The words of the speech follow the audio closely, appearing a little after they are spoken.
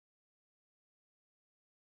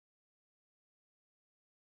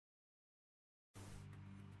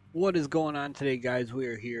What is going on today, guys? We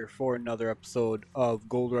are here for another episode of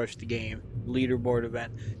Gold Rush the Game Leaderboard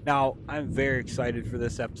event. Now, I'm very excited for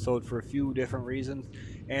this episode for a few different reasons.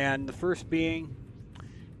 And the first being,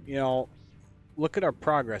 you know, look at our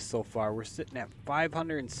progress so far. We're sitting at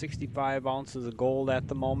 565 ounces of gold at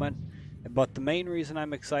the moment. But the main reason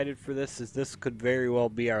I'm excited for this is this could very well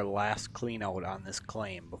be our last clean out on this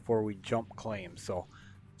claim before we jump claims. So,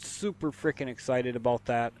 super freaking excited about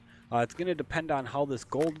that. It's going to depend on how this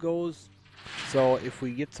gold goes. So if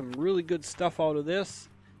we get some really good stuff out of this,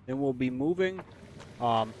 then we'll be moving.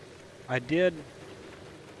 I did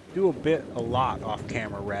do a lot off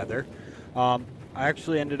camera rather. I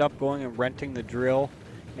actually ended up going and renting the drill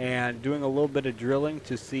and doing a little bit of drilling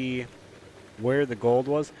to see where the gold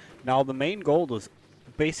was. Now the main gold was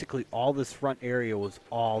basically all this front area was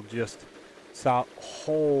all just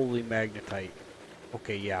holy magnetite.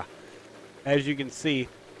 Okay, yeah. As you can see,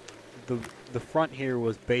 the front here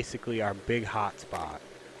was basically our big hot spot.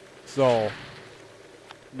 So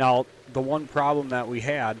now the one problem that we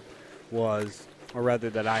had was, or rather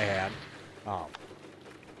that I had,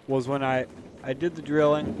 was when I did the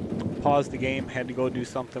drilling, paused the game, had to go do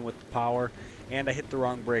something with the power, and I hit the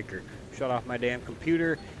wrong breaker. Shut off my damn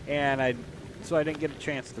computer, and so I didn't get a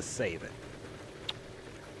chance to save it.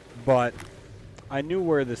 But I knew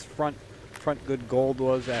where this front good gold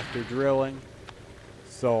was after drilling,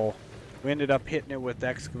 so we ended up hitting it with the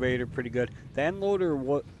excavator pretty good. The end loader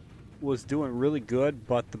was doing really good,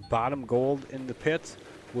 but the bottom gold in the pits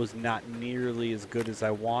was not nearly as good as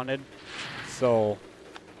I wanted. So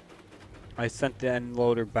I sent the end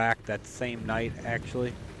loader back that same night,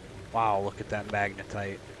 actually. Wow, look at that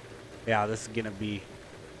magnetite. Yeah, this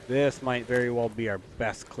might very well be our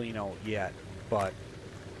best clean out yet. But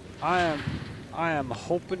I am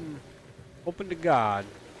hoping to God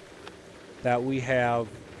that we have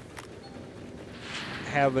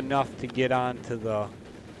enough to get on to the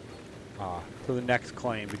next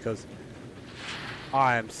claim, because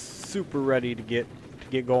I am super ready to get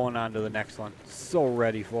going on to the next one. So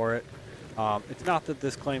ready for it. It's not that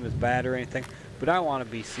this claim is bad or anything, but I want to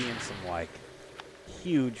be seeing some like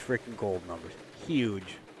huge freaking gold numbers.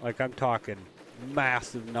 Huge. Like I'm talking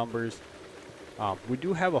massive numbers. We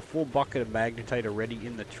do have a full bucket of magnetite already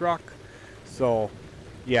in the truck. So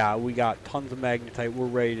yeah, we got tons of magnetite. We're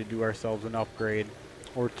ready to do ourselves an upgrade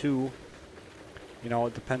or two. You know,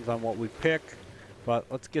 it depends on what we pick. But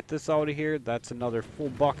let's get this out of here. That's another full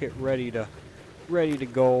bucket ready to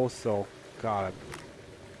go. So God, I'm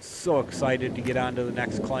so excited to get on to the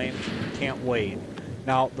next claim. Can't wait.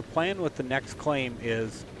 Now the plan with the next claim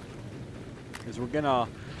is we're gonna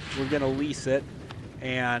lease it,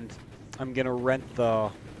 and I'm gonna rent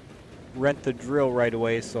the drill right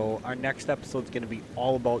away. So our next episode is going to be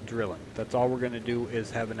all about drilling. That's all we're going to do,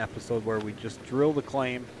 is have an episode where we just drill the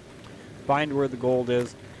claim, find where the gold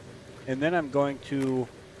is, and then I'm going to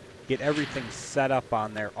get everything set up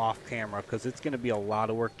on there off camera, because it's going to be a lot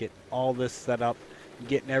of work getting all this set up,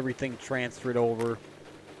 getting everything transferred over,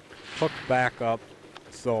 hooked back up.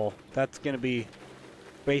 So that's going to be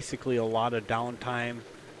basically a lot of downtime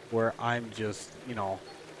where I'm just,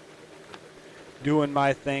 doing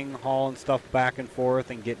my thing, hauling stuff back and forth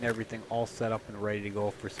and getting everything all set up and ready to go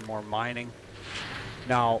for some more mining.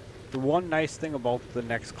 Now, the one nice thing about the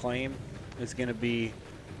next claim is going to be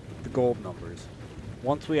the gold numbers.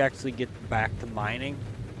 Once we actually get back to mining,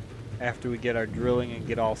 after we get our drilling and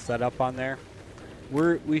get all set up on there,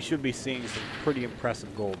 we should be seeing some pretty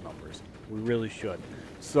impressive gold numbers. We really should.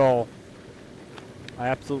 So I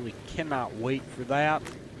absolutely cannot wait for that.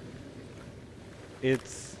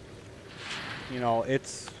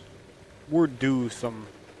 We're due some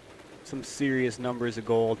serious numbers of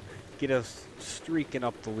gold, get us streaking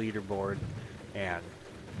up the leaderboard, and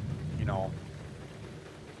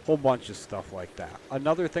whole bunch of stuff like that.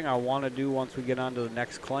 Another thing I want to do once we get on to the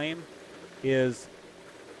next claim is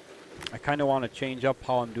I kind of want to change up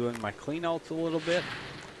how I'm doing my cleanouts a little bit.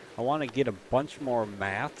 I want to get a bunch more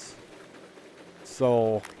mats.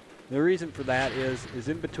 So the reason for that is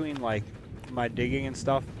in between like my digging and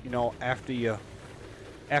stuff, after you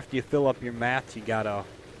fill up your mats, you gotta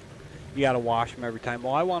wash them every time.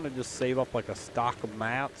 Well, I want to just save up like a stock of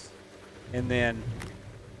mats, and then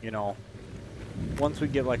once we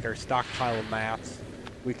get like our stockpile of mats,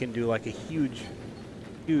 we can do like a huge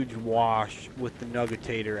wash with the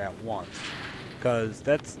nuggetator at once, because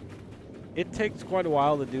it takes quite a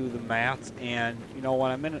while to do the mats. And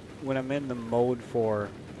when I'm in the mode for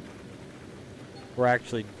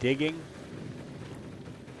actually digging,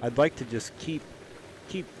 I'd like to just keep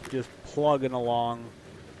just plugging along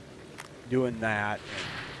doing that,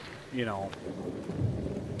 and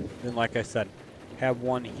then like I said, have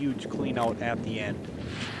one huge clean out at the end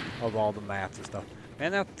of all the mats and stuff.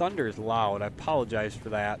 Man, that thunder is loud. I apologize for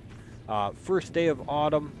that. First day of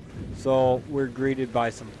autumn, so we're greeted by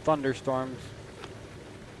some thunderstorms,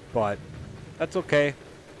 but that's okay.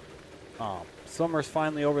 Summer's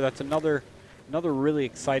finally over. That's another really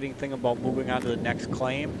exciting thing about moving on to the next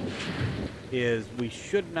claim is we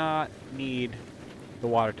should not need the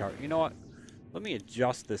water tower. You know what? Let me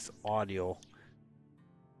adjust this audio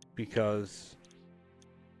because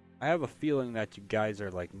I have a feeling that you guys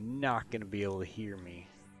are like not going to be able to hear me.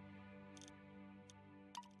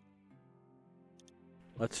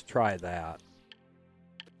 Let's try that.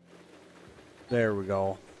 There we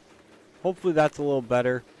go. Hopefully that's a little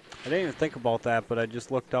better. I didn't even think about that, but I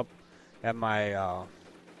just looked up at my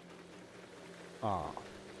my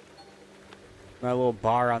little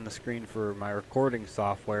bar on the screen for my recording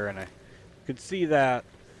software, and I could see that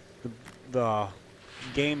the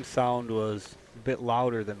game sound was a bit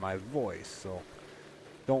louder than my voice, so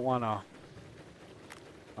don't want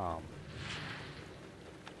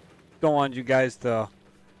you guys to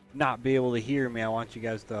not be able to hear me. I want you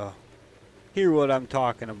guys to hear what I'm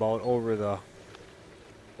talking about over the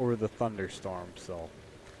thunderstorm. So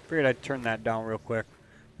figured I'd turn that down real quick.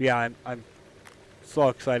 But yeah, I'm so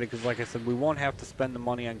excited because, like I said, we won't have to spend the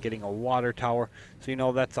money on getting a water tower. So, you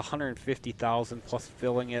know, that's $150,000 plus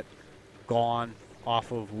filling it gone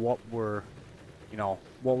off of what we're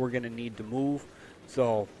going to need to move.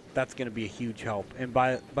 So that's going to be a huge help. And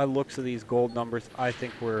by looks of these gold numbers, I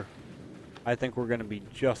think we're going to be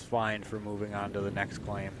just fine for moving on to the next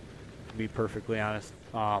claim, to be perfectly honest.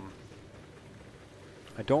 I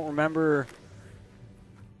don't remember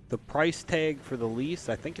the price tag for the lease.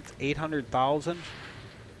 I think it's $800,000.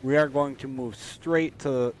 We are going to move straight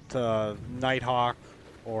to NightHawk,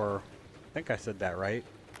 or I think I said that right.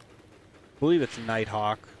 I believe it's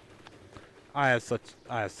NightHawk. I have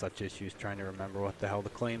such issues trying to remember what the hell the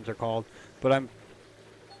claims are called, but I'm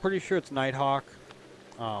pretty sure it's NightHawk.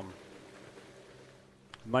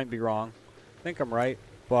 Might be wrong. I think I'm right,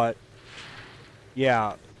 but yeah,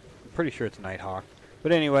 I'm pretty sure it's NightHawk.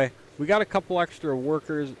 But anyway, we got a couple extra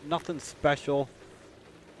workers, nothing special,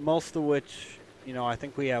 most of which, you know, I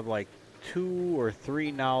think we have like 2 or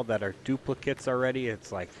 3 now that are duplicates already.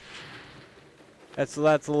 It's like that's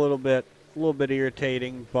a little bit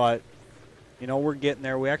irritating, but you know, we're getting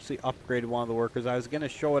there. We actually upgraded one of the workers. I was gonna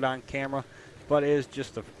show it on camera, but it is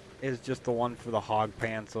just the one for the hog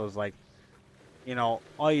pan. So it's like, you know,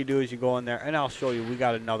 all you do is you go in there, and I'll show you. We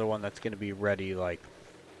got another one that's gonna be ready like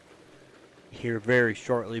here very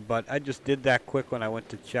shortly. But I just did that quick when I went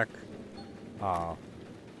to check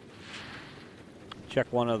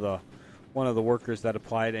one of the workers that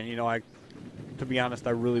applied, and you know, to be honest,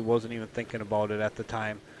 I really wasn't even thinking about it at the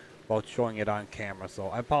time about showing it on camera. So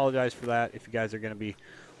I apologize for that if you guys are going to be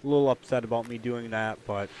a little upset about me doing that,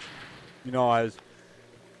 but you know, I was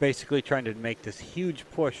basically trying to make this huge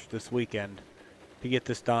push this weekend to get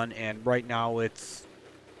this done, and right now it's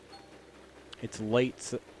late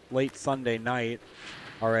Sunday night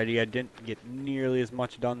already. I didn't get nearly as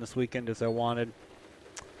much done this weekend as I wanted,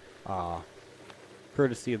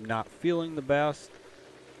 courtesy of not feeling the best.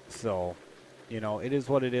 So, you know, it is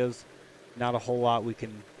what it is. Not a whole lot you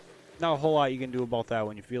can do about that.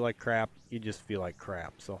 When you feel like crap, you just feel like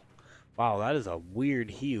crap. So, wow, that is a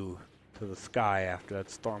weird hue to the sky after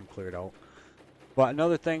that storm cleared out. But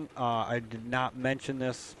another thing, I did not mention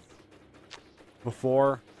this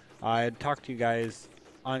before. I had talked to you guys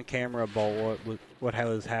on camera about what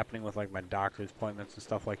was happening with like my doctor's appointments and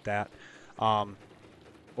stuff like that. Well,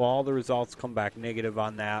 all the results come back negative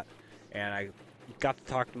on that, and I got to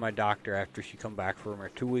talk to my doctor after she come back from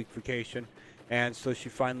her 2-week vacation, and so she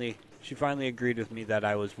finally agreed with me that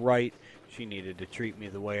I was right. She needed to treat me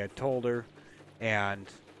the way I told her, and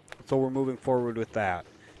so we're moving forward with that.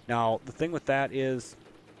 Now, the thing with that is,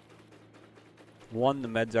 1, the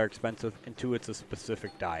meds are expensive, and 2, it's a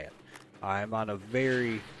specific diet. I'm on a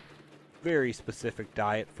very, very specific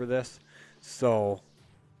diet for this, so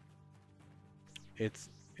it's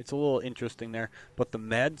a little interesting there. But the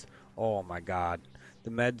meds, oh my god, the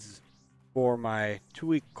meds for my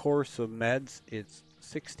 2-week course of meds, it's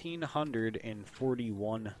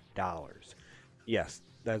 $1,641. Yes,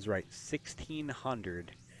 that's right,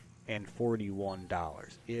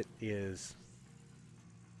 $1,641. It is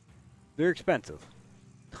very expensive.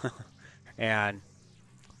 And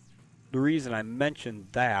the reason I mentioned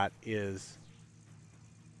that is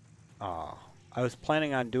I was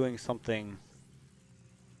planning on doing something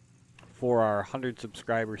for our 100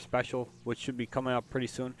 subscriber special, which should be coming up pretty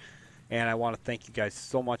soon, and I want to thank you guys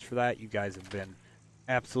so much for that. You guys have been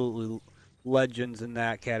absolutely legends in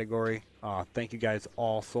that category. Thank you guys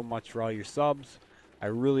all so much for all your subs. I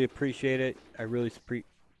really appreciate it. I really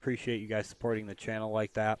appreciate you guys supporting the channel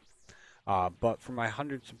like that. But for my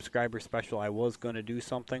 100 subscriber special, I was going to do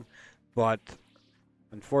something, but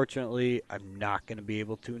unfortunately, I'm not going to be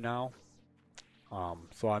able to now.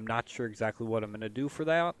 So I'm not sure exactly what I'm going to do for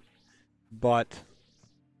that, but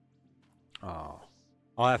uh,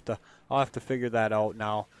 I'll have to figure that out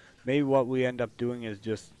now. Maybe what we end up doing is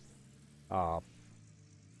just uh,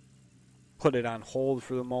 put it on hold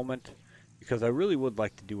for the moment, because I really would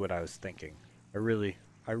like to do what I was thinking. I really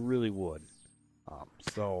would.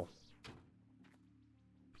 So,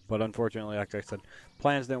 but unfortunately, like I said,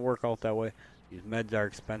 plans didn't work out that way. These meds are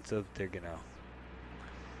expensive. They're gonna.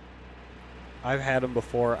 I've had them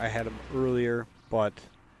before. I had them earlier, but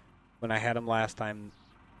when I had them last time,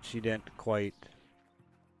 she didn't quite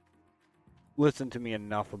listen to me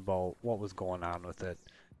enough about what was going on with it.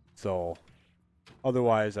 So,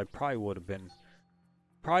 otherwise, I probably would have been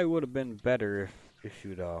better if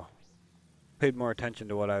she'd paid more attention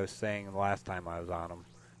to what I was saying the last time I was on them.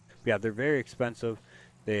 But yeah, they're very expensive.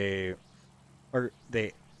 They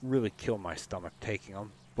really kill my stomach taking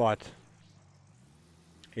them, but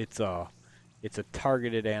it's a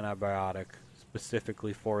targeted antibiotic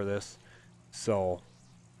specifically for this. So,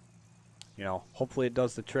 you know, hopefully it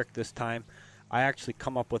does the trick this time. I actually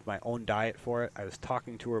come up with my own diet for it. I was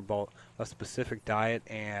talking to her about a specific diet,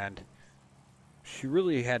 and she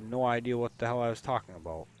really had no idea what the hell I was talking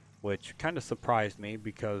about, which kind of surprised me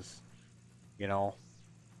because, you know,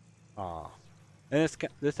 uh, and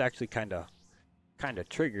this actually kind of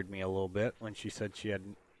triggered me a little bit when she said she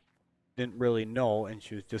didn't really know, and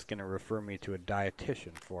she was just gonna refer me to a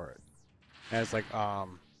dietitian for it. And I was like,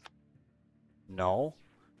 no,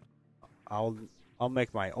 I'll I'll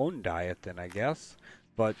make my own diet then, I guess.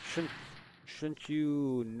 But shouldn't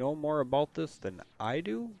you know more about this than I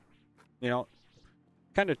do? You know,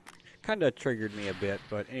 kind of triggered me a bit.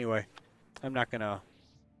 But anyway, I'm not gonna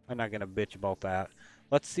bitch about that.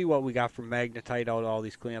 Let's see what we got from magnetite out of all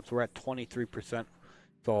these cleanups. We're at 23%.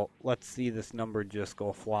 So let's see this number just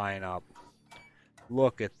go flying up.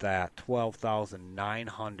 Look at that,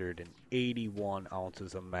 12,981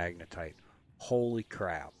 ounces of magnetite. Holy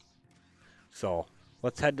crap. So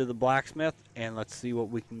let's head to the blacksmith and let's see what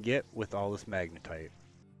we can get with all this magnetite.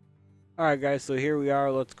 Alright guys, so here we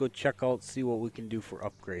are. Let's go check out, see what we can do for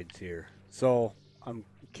upgrades here. So I'm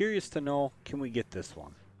curious to know, can we get this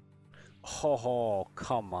one? Oh,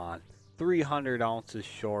 come on. 300 ounces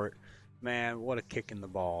short. Man, what a kick in the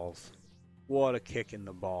balls. What a kick in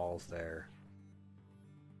the balls there.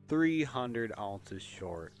 300 ounces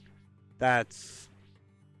short. That's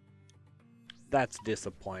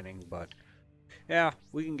disappointing, but yeah,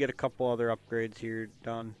 we can get a couple other upgrades here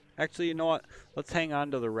done. Actually, you know what? Let's hang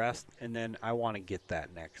on to the rest, and then I want to get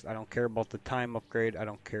that next. I don't care about the time upgrade. I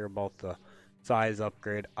don't care about the size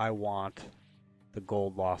upgrade. I want the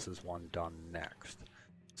gold losses one done next.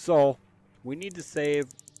 So, we need to save,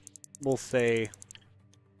 we'll say,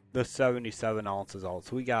 the 77 ounces out.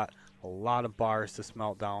 So we got a lot of bars to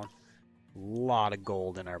smelt down. A lot of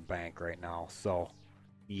gold in our bank right now. So,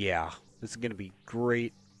 yeah, this is going to be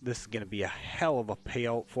great. This is going to be a hell of a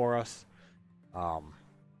payout for us. The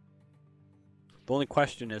only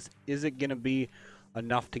question is it going to be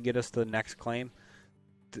enough to get us to the next claim?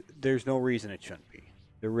 There's no reason it shouldn't be.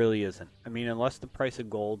 There really isn't. I mean, unless the price of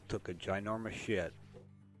gold took a ginormous shit,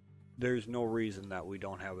 there's no reason that we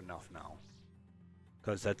don't have enough now.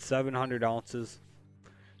 Because that's 700 ounces.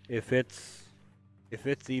 If it's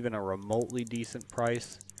even a remotely decent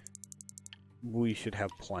price, we should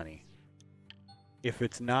have plenty. If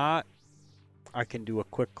it's not, I can do a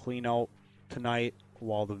quick clean out tonight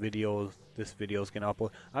while this video is gonna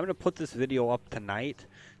upload. I'm gonna put this video up tonight,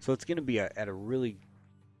 so it's gonna be at a really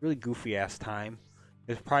goofy ass time.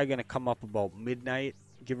 It's probably gonna come up about midnight,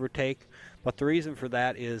 give or take. But the reason for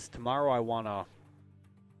that is tomorrow I wanna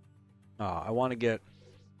get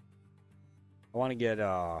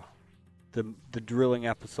the drilling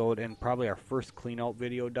episode and probably our first clean out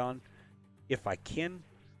video done if I can.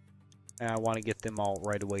 And I want to get them out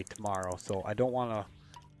right away tomorrow, so I don't want to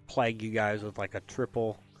plague you guys with like a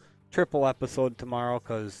triple episode tomorrow,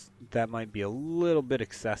 because that might be a little bit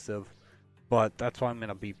excessive. But that's why I'm going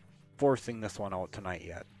to be forcing this one out tonight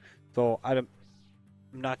yet. So I'm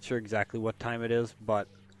not sure exactly what time it is, but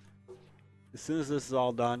as soon as this is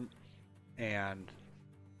all done, and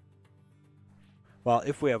well,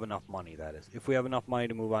 if we have enough money, that is. If we have enough money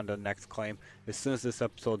to move on to the next claim, as soon as this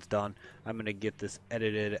episode's done, I'm going to get this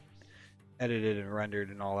edited and rendered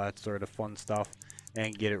and all that sort of fun stuff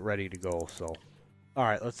and get it ready to go. So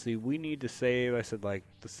Alright, let's see. We need to save, I said like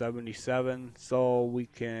the 77. So we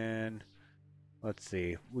can, let's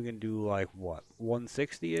see. We can do like what?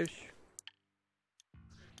 160-ish?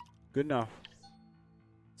 Good enough.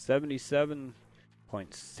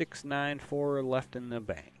 77.694 left in the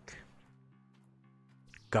bank.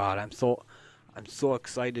 God, I'm so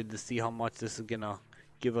excited to see how much this is gonna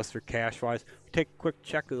give us for cash wise. Take a quick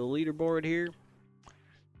check of the leaderboard here.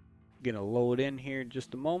 Gonna load in here in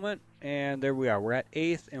just a moment, and there we are. We're at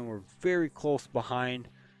 8th, and we're very close behind,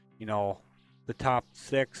 you know, the top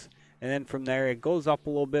 6. And then from there it goes up a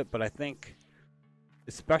little bit, but I think,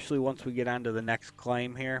 especially once we get onto the next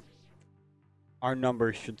claim here, our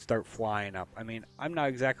numbers should start flying up. I mean, I'm not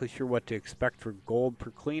exactly sure what to expect for gold per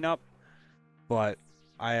cleanup, but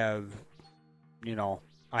I have, you know,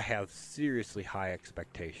 I have seriously high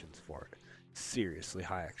expectations for it. Seriously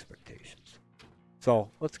high expectations. So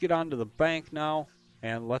let's get on to the bank now,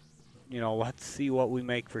 and let's see what we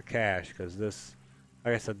make for cash, because this,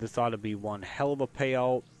 like I said, this ought to be one hell of a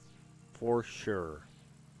payout for sure.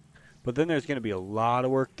 But then there's going to be a lot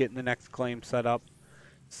of work getting the next claim set up,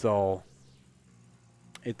 so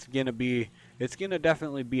it's going to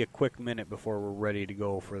definitely be a quick minute before we're ready to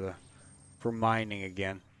go for mining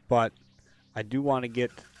again. But I do want to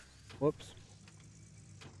get, whoops,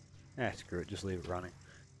 screw it, just leave it running.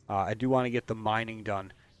 I do want to get the mining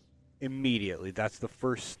done immediately. That's the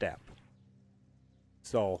first step.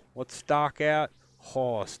 So what's stock at?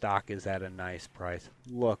 Oh, stock is at a nice price.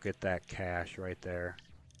 Look at that cash right there.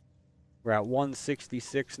 We're at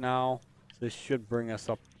 166 now. This should bring us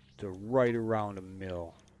up to right around a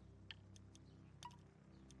mil.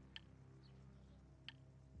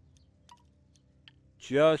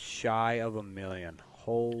 Just shy of a million.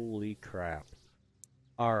 Holy crap.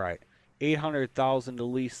 Alright. 800,000 to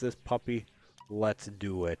lease this puppy. Let's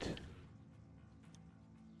do it.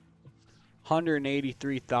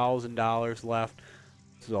 $183,000 left.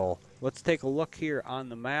 So let's take a look here on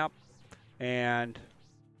the map, and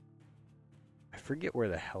I forget where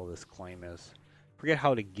the hell this claim is. Forget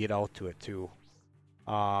how to get out to it too.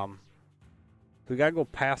 So we gotta go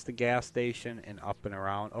past the gas station and up and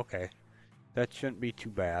around. Okay, that shouldn't be too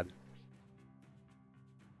bad.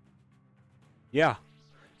 Yeah,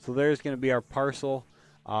 so there's gonna be our parcel.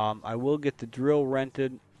 I will get the drill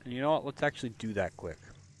rented, and you know what? Let's actually do that quick.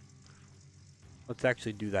 Let's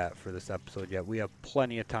actually do that for this episode. Yeah, we have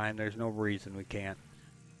plenty of time. There's no reason we can't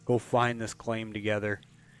go find this claim together.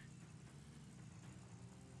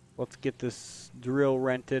 Let's get this drill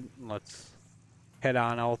rented. Let's head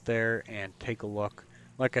on out there and take a look.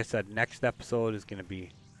 Like I said, next episode is going to be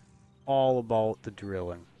all about the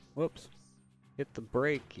drilling. Whoops. Hit the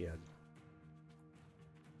brake, kid.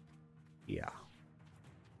 Yeah.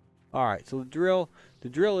 Alright, so the drill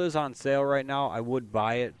is on sale right now. I would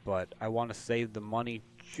buy it, but I want to save the money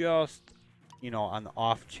just, you know, on the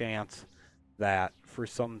off chance that for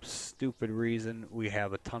some stupid reason we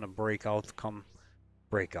have a ton of breakdowns come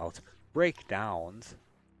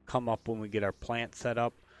up when we get our plant set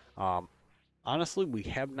up. Honestly, we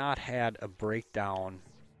have not had a breakdown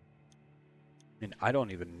in I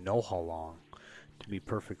don't even know how long, to be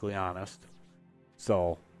perfectly honest.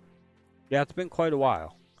 So, yeah, it's been quite a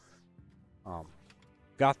while.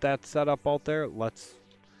 Got that set up out there. Let's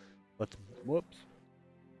whoops.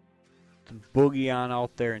 Boogie on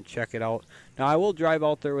out there and check it out. Now I will drive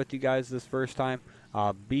out there with you guys this first time.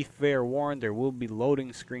 Be fair warned, there will be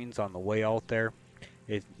loading screens on the way out there.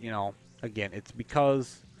 It, you know, again, it's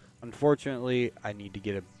because unfortunately I need to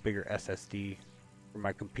get a bigger SSD for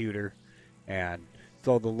my computer, and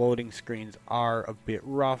so the loading screens are a bit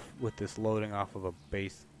rough with this loading off of a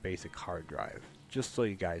basic hard drive. Just so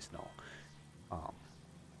you guys know.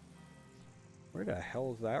 Where the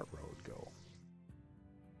hell does that road go?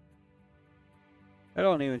 That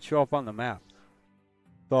don't even show up on the map.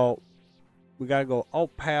 So we gotta go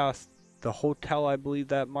out past the hotel, I believe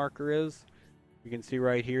that marker is. You can see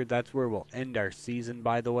right here, that's where we'll end our season,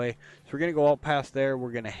 by the way. So we're gonna go out past there,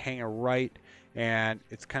 we're gonna hang a right, and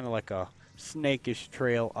it's kind of like a snakish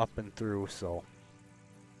trail up and through, so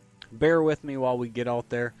bear with me while we get out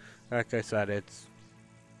there. Like I said, it's,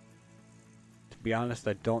 to be honest,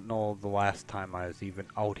 I don't know the last time I was even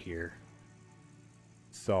out here.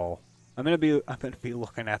 So I'm gonna be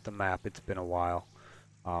looking at the map. It's been a while,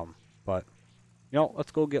 but you know,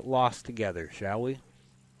 let's go get lost together, shall we?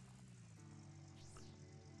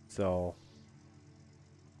 So,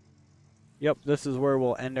 yep, this is where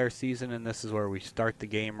we'll end our season, and this is where we start the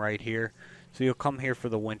game right here. So you'll come here for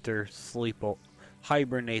the winter,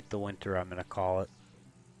 hibernate the winter, I'm gonna call it,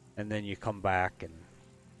 and then you come back and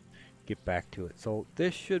get back to it. So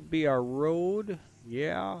this should be our road.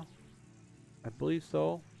 Yeah. I believe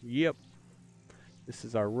so. Yep. This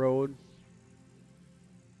is our road.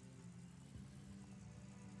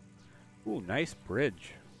 Ooh, nice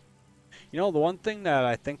bridge. You know, the one thing that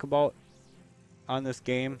I think about on this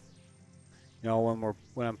game, you know,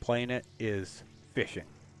 when I'm playing it, is fishing.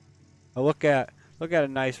 I look at a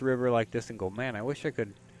nice river like this and go, man, I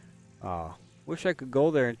uh wish I could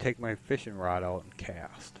go there and take my fishing rod out and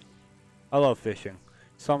cast. I love fishing.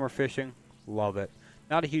 Summer fishing, love it.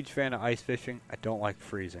 Not a huge fan of ice fishing. I don't like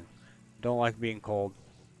freezing. Don't like being cold.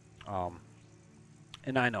 Um,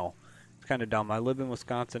 and I know it's kind of dumb. I live in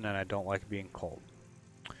Wisconsin and I don't like being cold.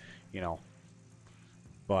 You know,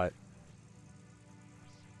 but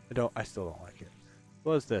I still don't like it.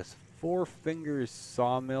 What is this? Four Fingers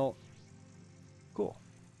Sawmill. Cool.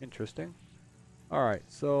 Interesting. Alright,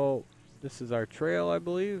 so this is our trail, I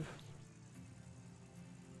believe.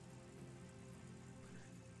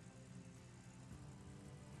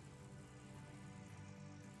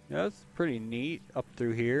 Yeah, that's pretty neat up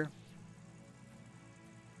through here.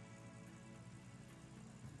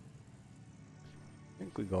 I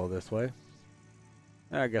think we go this way.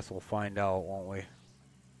 I guess we'll find out, won't we?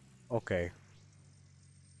 Okay.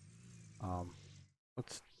 Um,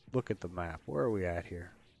 let's look at the map. Where are we at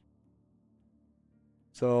here?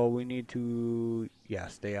 So we need to, yeah,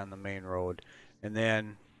 stay on the main road. And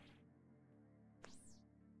then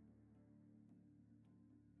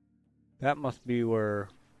that must be where,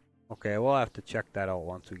 okay, we'll have to check that out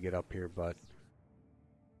once we get up here, but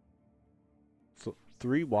so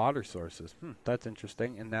 3 water sources. That's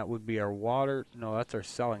interesting. And that would be our water, no, that's our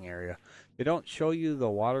selling area. They don't show you the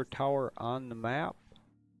water tower on the map.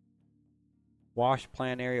 Wash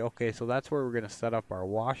plant area. Okay, so that's where we're going to set up our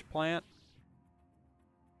wash plant.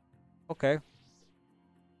 Okay.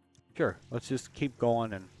 Sure. Let's just keep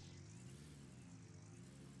going and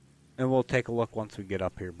we'll take a look once we get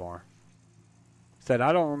up here more. Said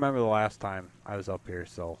I don't remember the last time I was up here,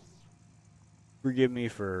 so forgive me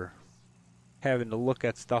for having to look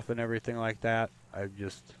at stuff and everything like that. I've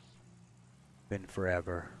just been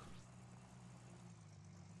forever.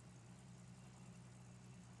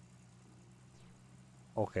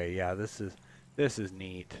 Okay, yeah, this is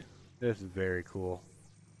neat. This is very cool.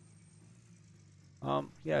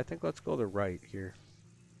 Yeah, I think let's go to right here.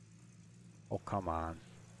 Oh, come on.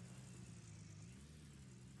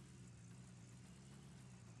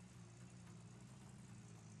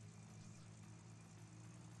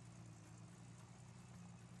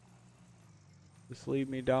 Just lead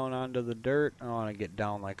me down onto the dirt. I want to get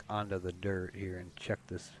down like onto the dirt here and check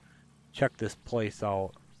this place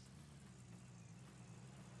out.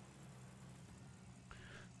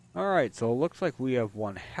 Alright, so it looks like we have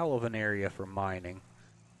one hell of an area for mining.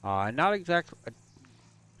 Not exactly, I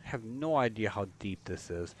have no idea how deep this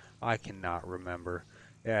is. I cannot remember.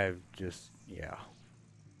 I've just, yeah.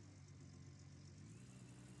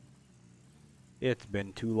 It's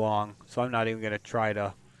been too long, so I'm not even going to try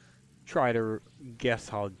to guess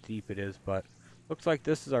how deep it is, but looks like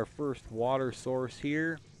this is our first water source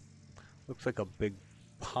here. Looks like a big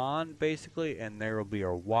pond basically, and there will be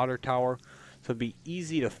our water tower. So it'd be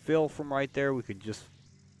easy to fill from right there. We could just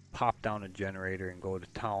pop down a generator and go to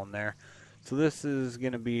town there. So this is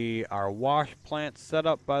going to be our wash plant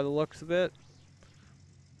setup by the looks of it.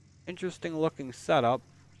 Interesting looking setup.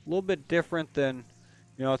 A little bit different than,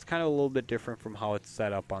 you know, it's kind of a little bit different from how it's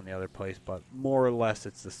set up on the other place, but more or less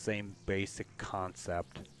it's the same basic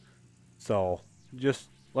concept. So just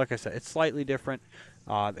like I said, it's slightly different.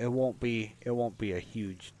 It won't be a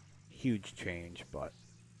huge change, but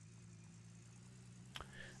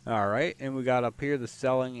all right. And we got up here the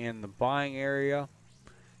selling and the buying area,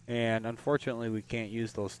 and unfortunately we can't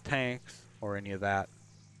use those tanks or any of that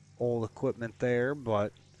old equipment there,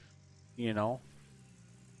 but you know,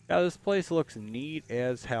 yeah, this place looks neat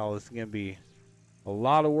as hell. It's gonna be a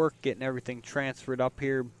lot of work getting everything transferred up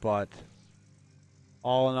here, but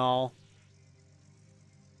all in all,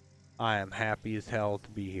 I am happy as hell to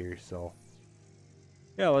be here. So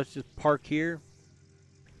yeah, let's just park here.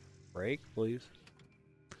 Brake, please.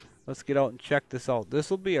 Let's get out and check this out.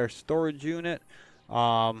 This will be our storage unit.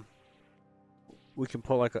 Um, we can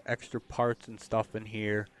put like extra parts and stuff in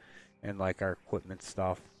here, and like our equipment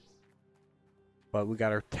stuff. But we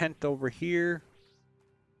got our tent over here,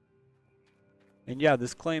 and yeah,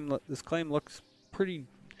 this claim looks pretty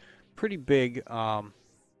big.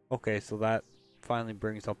 Okay, so that finally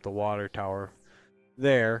brings up the water tower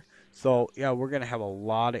there. So yeah, we're gonna have a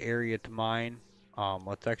lot of area to mine.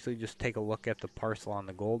 Let's actually just take a look at the parcel on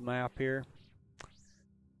the gold map here.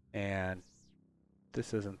 And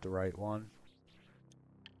this isn't the right one.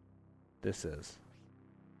 This is.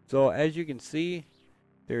 So as you can see,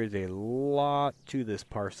 there is a lot to this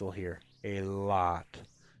parcel here. A lot.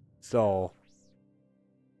 So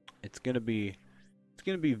it's gonna be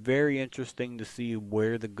very interesting to see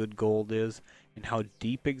where the good gold is and how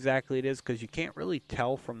deep exactly it is, because you can't really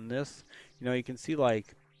tell from this. You know, you can see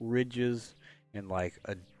like ridges and like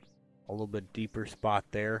a little bit deeper spot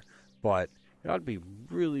there, but it ought to be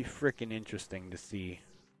really freaking interesting to see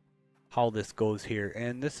how this goes here.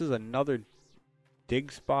 And this is another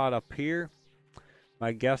dig spot up here.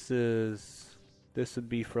 My guess is this would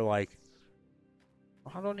be for like,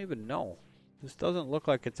 I don't even know. This doesn't look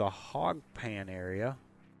like it's a hog pan area.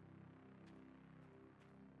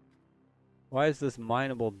 Why is this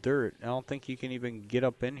mineable dirt? I don't think you can even get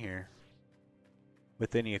up in here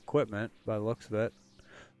with any equipment by the looks of it.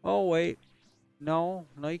 Oh wait, no,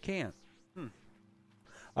 you can't.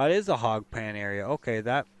 It is a hog pan area. Okay,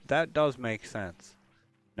 that does make sense.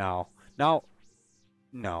 No,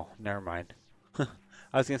 never mind.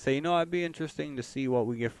 I was gonna say, you know, it'd be interesting to see what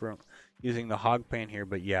we get from using the hog pan here,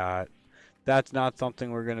 but yeah, that's not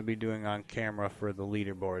something we're gonna be doing on camera for the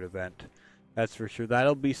leaderboard event. That's for sure.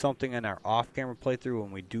 That'll be something in our off-camera playthrough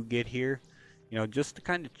when we do get here. You know, just to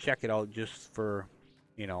kind of check it out, just for,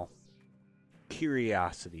 you know,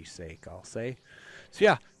 curiosity's sake, I'll say. So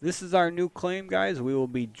yeah, this is our new claim, guys. We will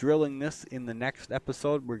be drilling this in the next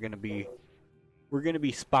episode. We're gonna be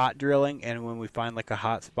spot drilling, and when we find like a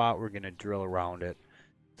hot spot, we're gonna drill around it.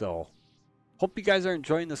 So hope you guys are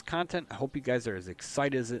enjoying this content. I hope you guys are as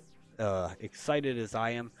excited as I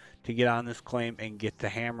am to get on this claim and get to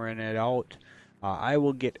hammering it out. I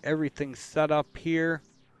will get everything set up here.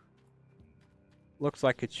 Looks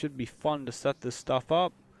like it should be fun to set this stuff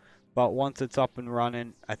up, but once it's up and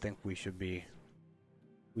running, I think we should be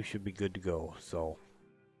good to go. So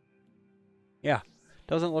yeah,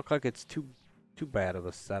 doesn't look like it's too bad of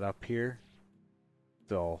a setup here.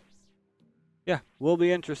 So yeah, will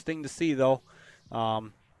be interesting to see though.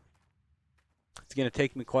 It's going to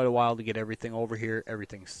take me quite a while to get everything over here,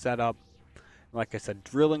 everything set up. Like I said,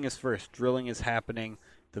 drilling is first. Drilling is happening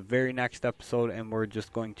the very next episode, and we're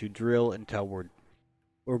just going to drill until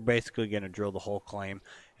we're basically going to drill the whole claim,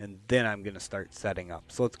 and then I'm going to start setting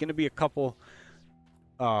up. So it's going to be a couple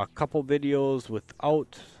videos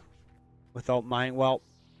without mining. Well,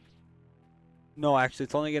 no, actually,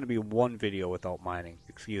 it's only going to be one video without mining.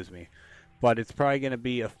 Excuse me, but it's probably going to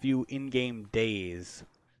be a few in-game days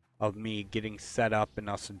of me getting set up and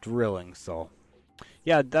us drilling. So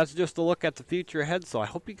yeah, that's just a look at the future ahead. So I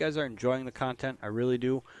hope you guys are enjoying the content. I really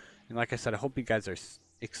do. And like I said, I hope you guys are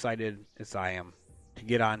excited as I am to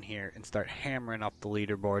get on here and start hammering up the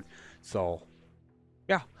leaderboard. So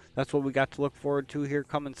yeah, that's what we got to look forward to here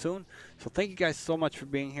coming soon. So thank you guys so much for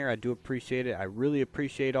being here. I do appreciate it. I really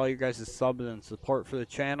appreciate all you guys' subs and support for the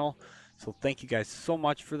channel. So thank you guys so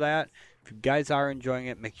much for that. If you guys are enjoying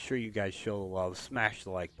it, make sure you guys show the love. Smash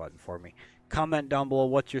the like button for me. Comment down below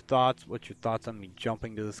what's your thoughts on me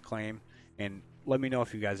jumping to this claim. And let me know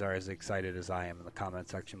if you guys are as excited as I am in the comment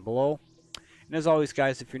section below. And as always,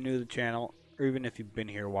 guys, if you're new to the channel, or even if you've been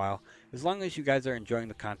here a while, as long as you guys are enjoying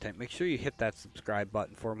the content, make sure you hit that subscribe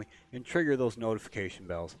button for me and trigger those notification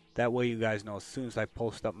bells. That way you guys know as soon as I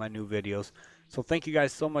post up my new videos. So thank you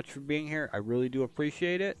guys so much for being here. I really do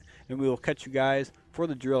appreciate it. And we will catch you guys for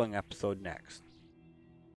the drilling episode next.